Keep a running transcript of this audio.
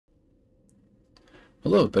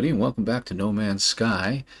Hello, everybody, and welcome back to No Man's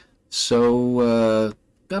Sky. Got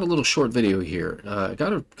a little short video here. I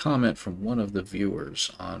got a comment from one of the viewers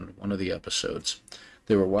on one of the episodes.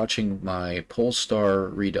 They were watching my Polestar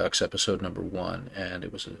Redux episode number 1, and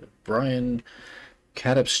it was a Brian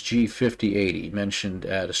Cadips G5080 mentioned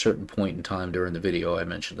at a certain point in time during the video. I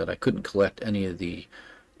mentioned that I couldn't collect any of the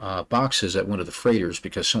boxes at one of the freighters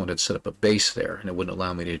because someone had set up a base there and it wouldn't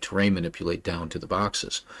allow me to terrain manipulate down to the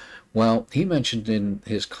boxes. Well, he mentioned in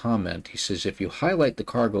his comment, he says if you highlight the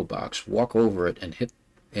cargo box, walk over it,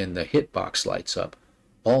 and the hit box lights up.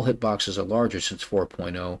 All hit boxes are larger since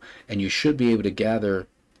 4.0, and you should be able to gather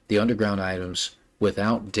the underground items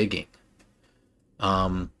without digging.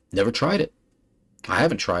 Never tried it. I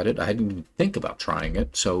haven't tried it. I didn't even think about trying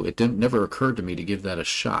it, so it never occurred to me to give that a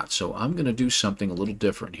shot. So I'm going to do something a little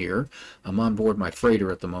different here. I'm on board my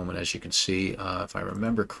freighter at the moment, as you can see. If I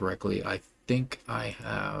remember correctly, I think I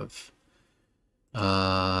have...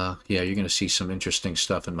 yeah, you're going to see some interesting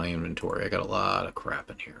stuff in my inventory. I got a lot of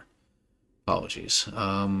crap in here. Apologies.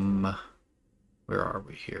 Where are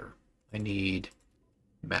we here? I need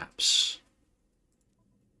maps.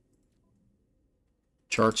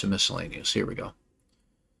 Charts and miscellaneous. Here we go.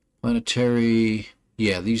 Planetary,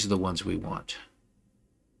 yeah, these are the ones we want.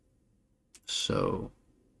 So,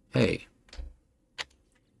 hey.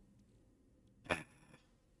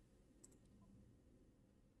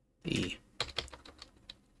 E.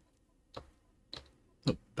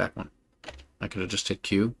 Oh, back one. I could have just hit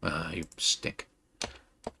Q. You stink.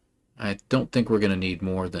 I don't think we're going to need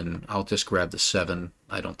more than, I'll just grab the 7.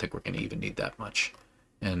 I don't think we're going to even need that much.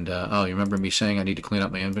 And, oh, you remember me saying I need to clean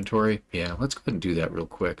up my inventory? Yeah, let's go ahead and do that real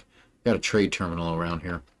quick. Got a trade terminal around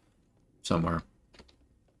here somewhere.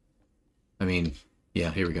 I mean, yeah,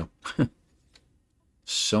 here we go.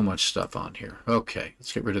 So much stuff on here. Okay,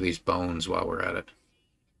 let's get rid of these bones while we're at it.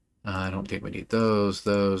 I don't think we need those.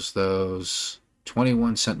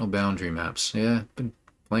 21 Sentinel boundary maps. Yeah, I've been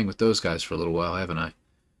playing with those guys for a little while, haven't I?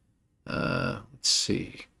 Let's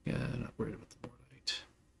see. Yeah, not worried about the mortite.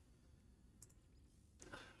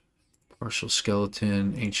 Partial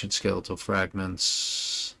skeleton, ancient skeletal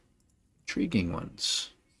fragments. Intriguing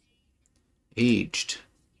ones. Aged.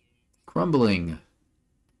 Crumbling.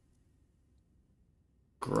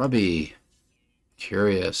 Grubby.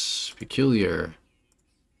 Curious. Peculiar.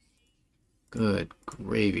 Good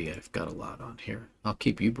gravy. I've got a lot on here. I'll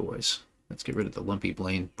keep you boys. Let's get rid of the lumpy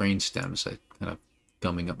brain stems. I kind of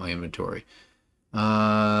gumming up my inventory.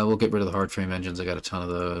 We'll get rid of the hard frame engines. I got a ton of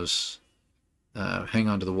those. Hang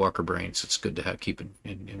on to the walker brains. It's good to keep in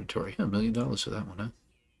inventory. $1 million for that one, huh?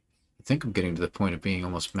 I think I'm getting to the point of being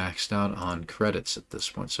almost maxed out on credits at this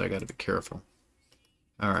point, so I got to be careful.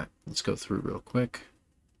 Alright, let's go through real quick.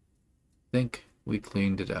 Think we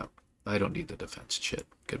cleaned it out. I don't need the defense shit.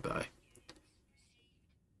 Goodbye.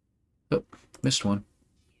 Oh, missed one.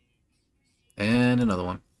 And another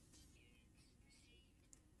one.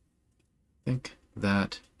 I think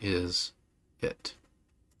that is it.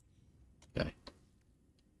 Okay.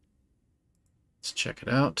 Let's check it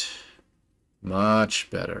out. Much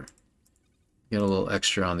better. Get a little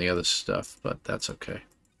extra on the other stuff, but that's okay.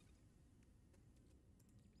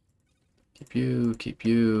 Keep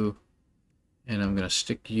you, and I'm going to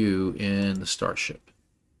stick you in the starship,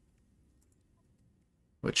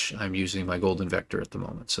 which I'm using my golden vector at the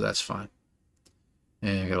moment, so that's fine.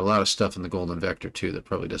 And I got a lot of stuff in the golden vector too that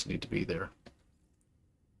probably doesn't need to be there.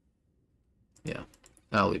 Yeah,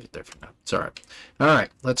 I'll leave it there for now. It's all right. All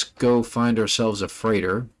right, let's go find ourselves a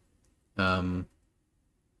freighter.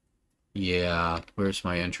 Yeah, where's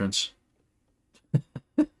my entrance?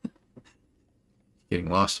 Getting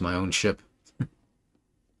lost in my own ship.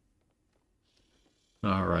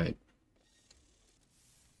 All right.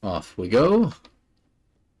 Off we go.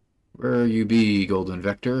 Where you be, Golden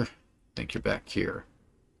Vector? I think you're back here.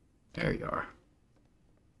 There you are.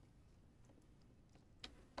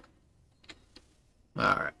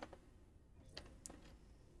 All right.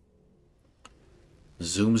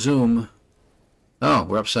 Zoom, zoom. Oh,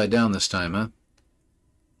 we're upside down this time, huh?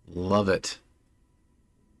 Love it.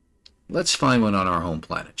 Let's find one on our home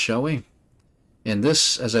planet, shall we? And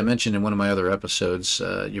this, as I mentioned in one of my other episodes,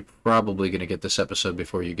 you're probably going to get this episode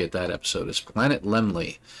before you get that episode, is Planet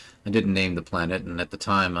Lemley. I didn't name the planet, and at the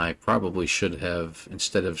time I probably should have,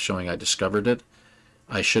 instead of showing I discovered it,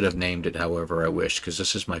 I should have named it however I wished, because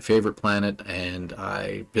this is my favorite planet, and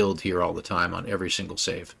I build here all the time on every single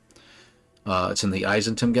save. It's in the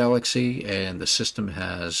Eisentum galaxy, and the system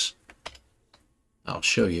has, I'll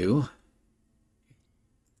show you.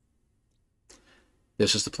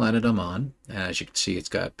 This is the planet I'm on, and as you can see, it's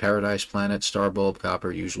got Paradise Planet, Star Bulb,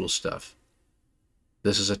 Copper, usual stuff.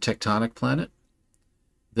 This is a tectonic planet.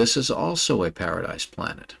 This is also a paradise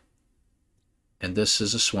planet. And this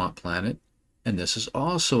is a swamp planet. And this is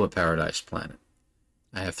also a paradise planet.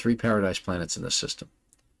 I have 3 paradise planets in this system,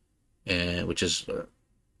 and which is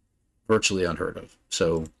virtually unheard of.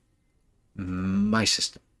 So, my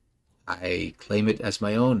system. I claim it as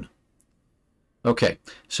my own. Okay,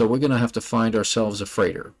 so we're going to have to find ourselves a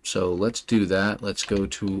freighter. So let's do that. Let's go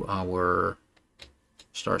to our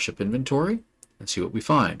starship inventory and see what we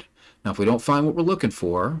find. Now, if we don't find what we're looking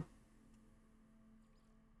for,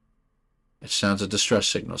 it sounds a distress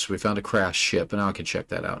signal. So we found a crashed ship, and I can check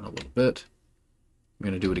that out in a little bit. I'm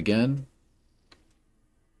going to do it again.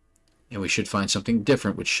 And we should find something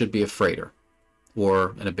different, which should be a freighter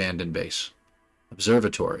or an abandoned base.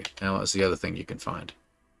 Observatory. Now that's the other thing you can find.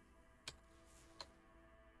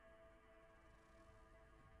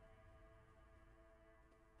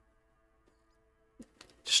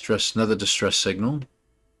 Another distress signal.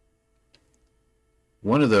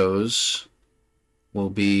 One of those will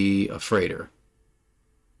be a freighter.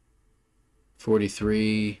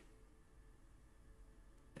 43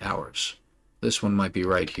 hours. This one might be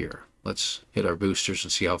right here. Let's hit our boosters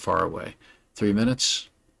and see how far away. 3 minutes.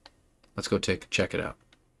 Let's go check it out.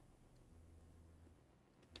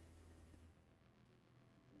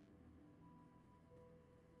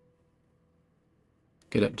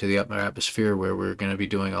 Get up to the upper atmosphere where we're going to be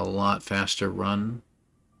doing a lot faster run.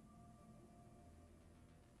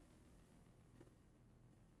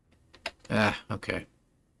 Okay.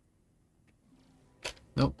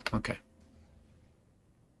 Nope, okay.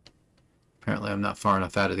 Apparently I'm not far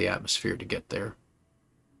enough out of the atmosphere to get there.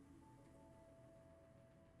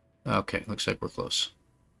 Okay, looks like we're close.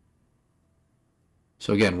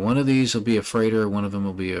 So again, one of these will be a freighter, one of them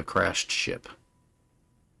will be a crashed ship.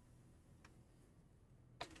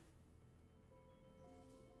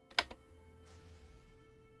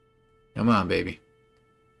 Come on, baby.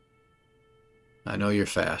 I know you're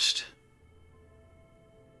fast.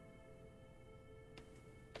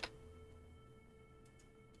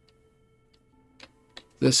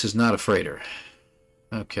 This is not a freighter.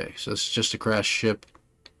 Okay, so it's just a crashed ship.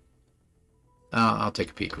 I'll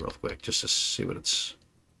take a peek real quick just to see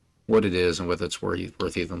what it is and whether it's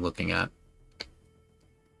worth even looking at.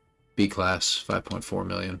 B class, 5.4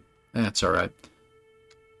 million. That's all right.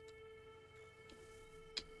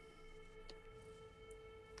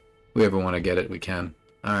 If we ever want to get it, we can.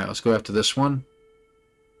 All right, let's go after this one.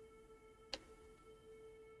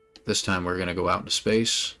 This time we're going to go out into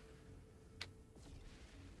space.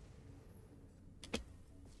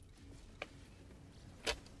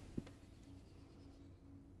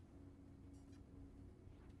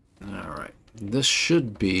 Alright, this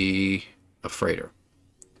should be a freighter.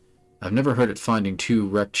 I've never heard it finding 2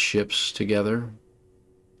 wrecked ships together.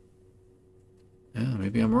 Yeah,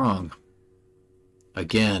 maybe I'm wrong.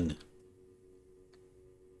 Again.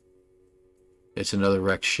 It's another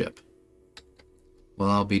wrecked ship. Well,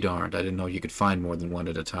 I'll be darned. I didn't know you could find more than one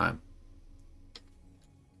at a time.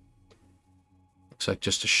 Looks like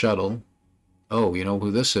just a shuttle. Oh, you know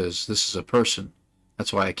who this is? This is a person.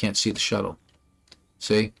 That's why I can't see the shuttle.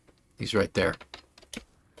 See? He's right there.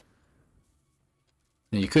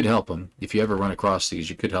 Now you could help him. If you ever run across these,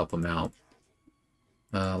 you could help him out.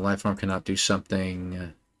 Lifeform cannot do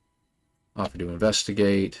something. Offer to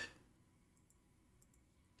investigate.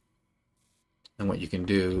 And what you can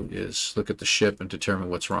do is look at the ship and determine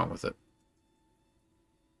what's wrong with it.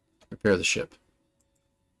 Repair the ship.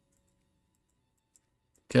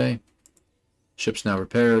 Okay. Ship's now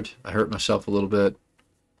repaired. I hurt myself a little bit.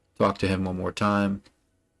 Talk to him one more time.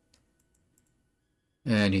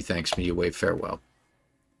 And he thanks me. You wave farewell.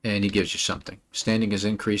 And he gives you something. Standing is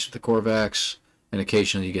increased with the Korvax, and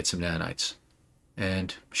occasionally you get some nanites.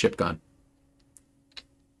 And ship gone.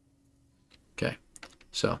 Okay.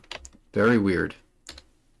 So, very weird.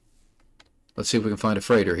 Let's see if we can find a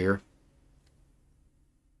freighter here.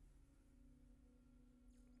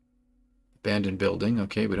 Abandoned building.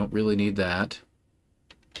 Okay, we don't really need that.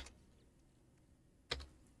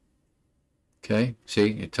 Okay,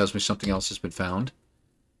 see, it tells me something else has been found.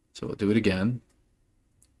 So we'll do it again.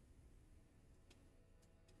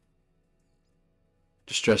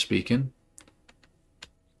 Distress beacon.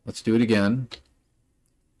 Let's do it again.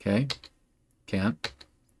 Okay. Can't.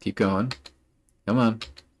 Keep going. Come on.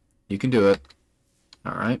 You can do it.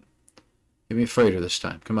 Alright. Give me a freighter this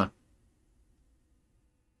time. Come on.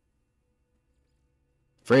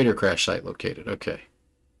 Freighter crash site located. Okay.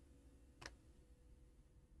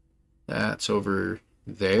 That's over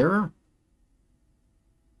there,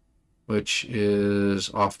 which is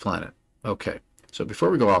off planet. Okay. So before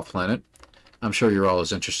we go off planet, I'm sure you're all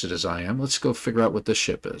as interested as I am. Let's go figure out what this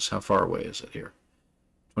ship is. How far away is it here?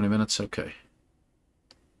 20 minutes? Okay.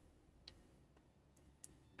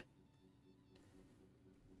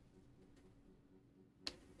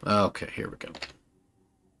 Okay, here we go.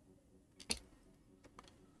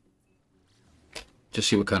 Just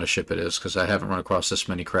see what kind of ship it is, because I haven't run across this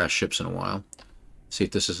many crashed ships in a while. See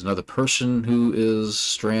if this is another person who is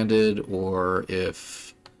stranded, or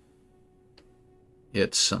if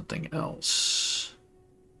it's something else.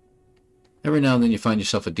 Every now and then you find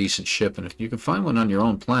yourself a decent ship, and if you can find one on your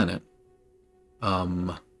own planet,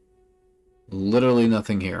 literally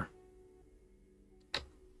nothing here.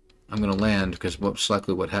 I'm going to land, because most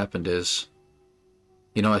likely what happened is,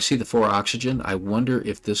 you know, I see the 4 oxygen. I wonder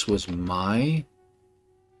if this was my...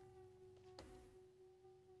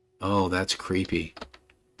 Oh, that's creepy.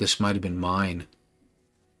 This might have been mine.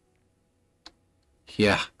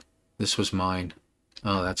 Yeah, this was mine.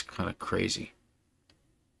 Oh, that's kind of crazy.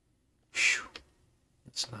 Whew.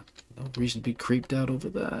 That's not... No reason to be creeped out over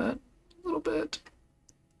that. A little bit.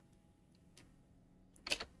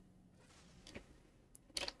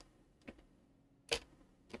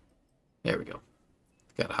 There we go.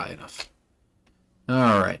 Got high enough.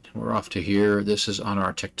 Alright, we're off to here. This is on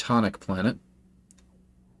our tectonic planet.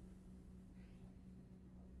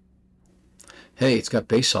 Hey, it's got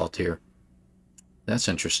basalt here. That's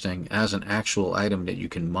interesting. As an actual item that you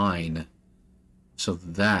can mine. So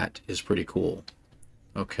that is pretty cool.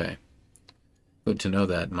 Okay. Good to know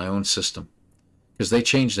that in my own system. Because they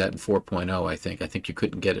changed that in 4.0, I think. I think you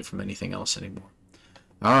couldn't get it from anything else anymore.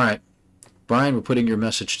 Alright. Brian, we're putting your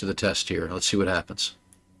message to the test here. Let's see what happens.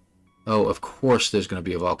 Oh, of course there's going to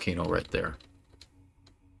be a volcano right there.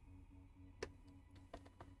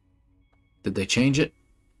 Did they change it?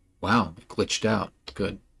 Wow, it glitched out.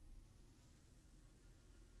 Good.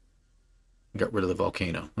 Got rid of the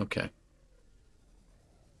volcano. Okay.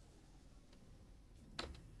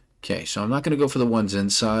 Okay, so I'm not going to go for the ones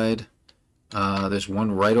inside. There's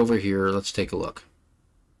one right over here. Let's take a look.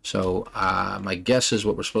 So my guess is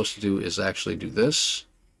what we're supposed to do is actually do this.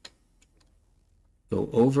 Go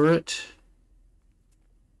over it.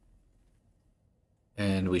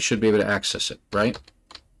 And we should be able to access it, right?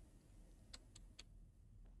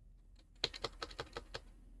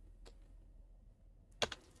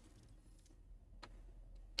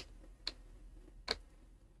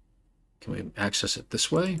 Can we access it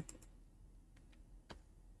this way?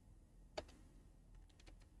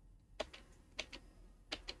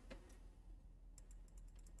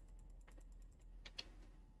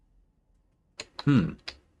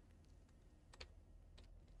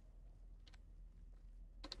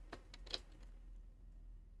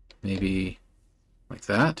 Maybe like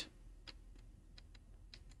that.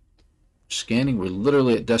 Scanning. We're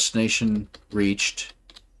literally at destination reached.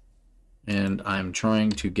 And I'm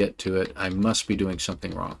trying to get to it. I must be doing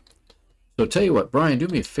something wrong. So tell you what, Brian, do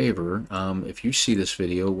me a favor. If you see this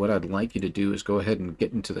video, what I'd like you to do is go ahead and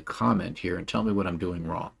get into the comment here and tell me what I'm doing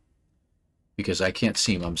wrong. Because I can't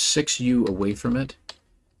seem. I'm 6U away from it.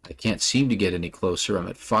 I can't seem to get any closer. I'm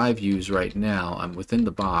at 5U's right now. I'm within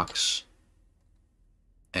the box.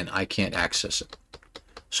 And I can't access it.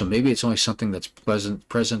 So maybe it's only something that's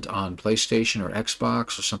present on PlayStation or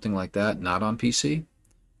Xbox or something like that, not on PC.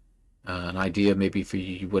 An idea maybe for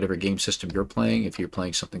you, whatever game system you're playing, if you're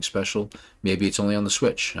playing something special. Maybe it's only on the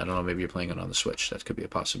Switch. I don't know, maybe you're playing it on the Switch. That could be a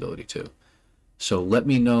possibility too. So let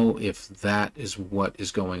me know if that is what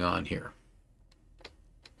is going on here.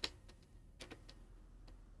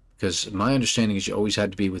 Because my understanding is you always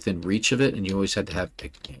had to be within reach of it, and you always had to have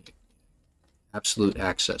absolute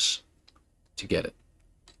access to get it.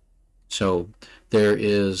 So there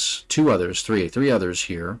is three others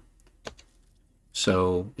here.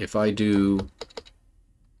 So if I do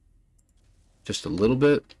just a little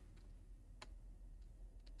bit,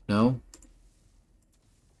 no,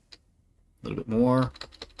 a little bit more,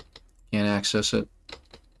 can't access it.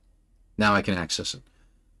 Now I can access it.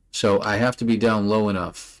 So I have to be down low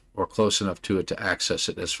enough or close enough to it to access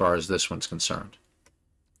it as far as this one's concerned.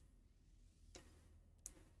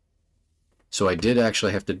 So I did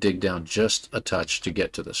actually have to dig down just a touch to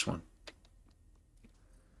get to this one.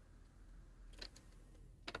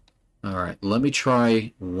 All right, let me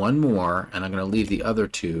try one more, and I'm going to leave the other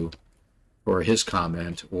two for his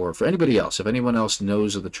comment or for anybody else. If anyone else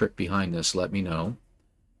knows of the trick behind this, let me know.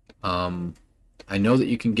 I know that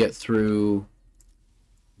you can get through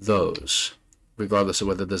those, regardless of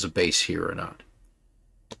whether there's a base here or not.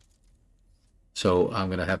 So I'm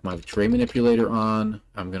going to have my tray manipulator on.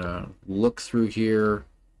 I'm going to look through here,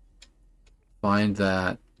 find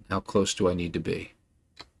that. How close do I need to be?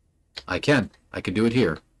 I can do it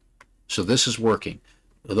here. So this is working,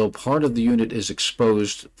 although part of the unit is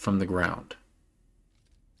exposed from the ground.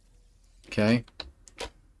 Okay.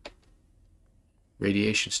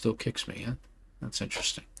 Radiation still kicks me, huh? That's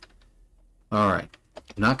interesting. All right.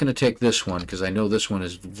 I'm not going to take this one because I know this one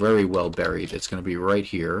is very well buried. It's going to be right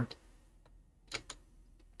here.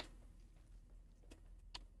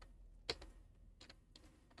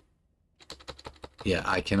 Yeah,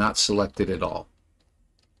 I cannot select it at all.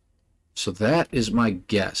 So that is my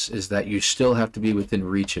guess, is that you still have to be within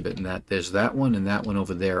reach of it, and that there's that one and that one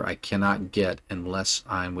over there I cannot get unless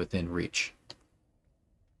I'm within reach.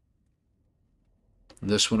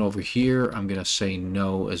 This one over here, I'm going to say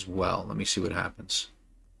no as well. Let me see what happens.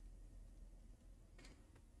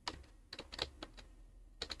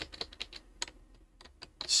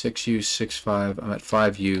 Six U, 6.5. I'm at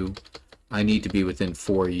 5U. I need to be within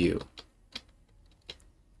 4U.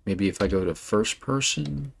 Maybe if I go to first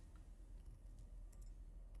person.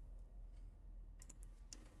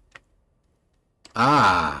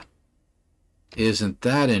 Ah, isn't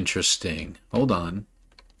that interesting? Hold on.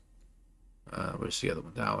 Where's the other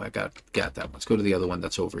one? Now I got that one. Let's go to the other one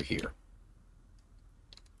that's over here.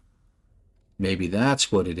 Maybe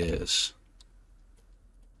that's what it is.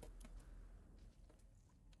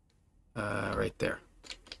 Right there.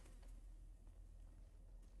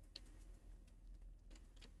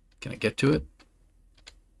 Can I get to it?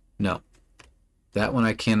 No. That one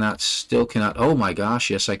I cannot, still cannot. Oh my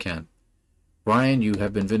gosh, yes I can. Brian, you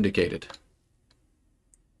have been vindicated.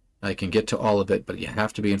 I can get to all of it, but you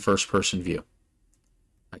have to be in first-person view.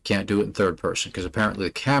 I can't do it in third person, because apparently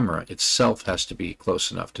the camera itself has to be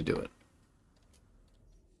close enough to do it.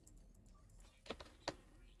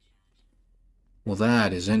 Well,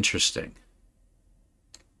 that is interesting.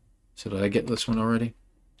 So did I get this one already?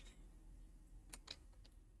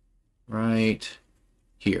 Right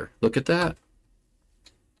here. Look at that.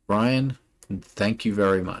 Brian, thank you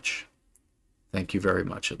very much. Thank you very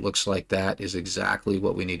much. It looks like that is exactly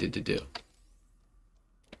what we needed to do.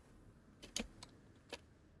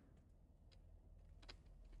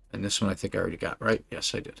 And this one I think I already got, right?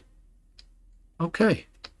 Yes, I did. Okay.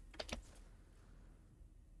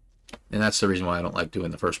 And that's the reason why I don't like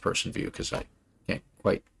doing the first-person view, because I can't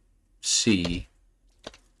quite see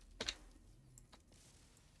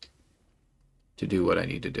to do what I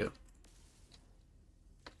need to do.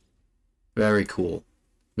 Very cool.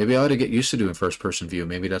 Maybe I ought to get used to doing first-person view.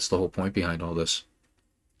 Maybe that's the whole point behind all this.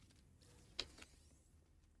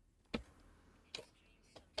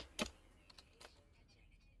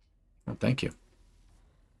 Well, thank you.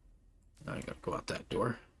 Now I gotta go out that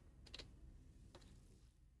door.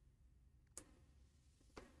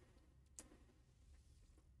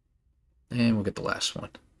 And we'll get the last one.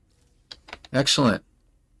 Excellent.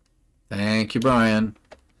 Thank you, Brian.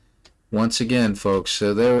 Once again, folks,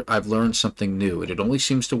 so there I've learned something new. It only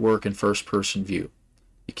seems to work in first-person view.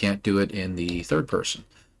 You can't do it in the third person.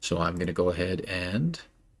 So I'm going to go ahead and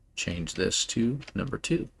change this to number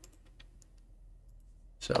 2.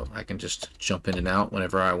 So I can just jump in and out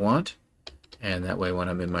whenever I want. And that way when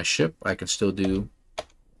I'm in my ship, I can still do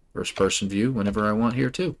first-person view whenever I want here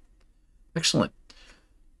too. Excellent.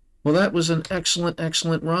 Well, that was an excellent,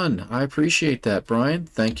 excellent run. I appreciate that, Brian.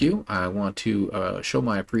 Thank you. I want to show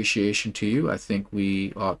my appreciation to you. I think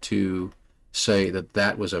we ought to say that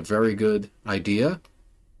that was a very good idea.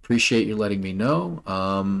 Appreciate you letting me know.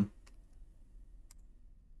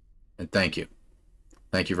 And thank you.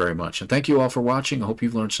 Thank you very much. And thank you all for watching. I hope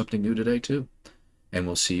you've learned something new today, too. And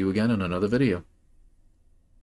we'll see you again in another video.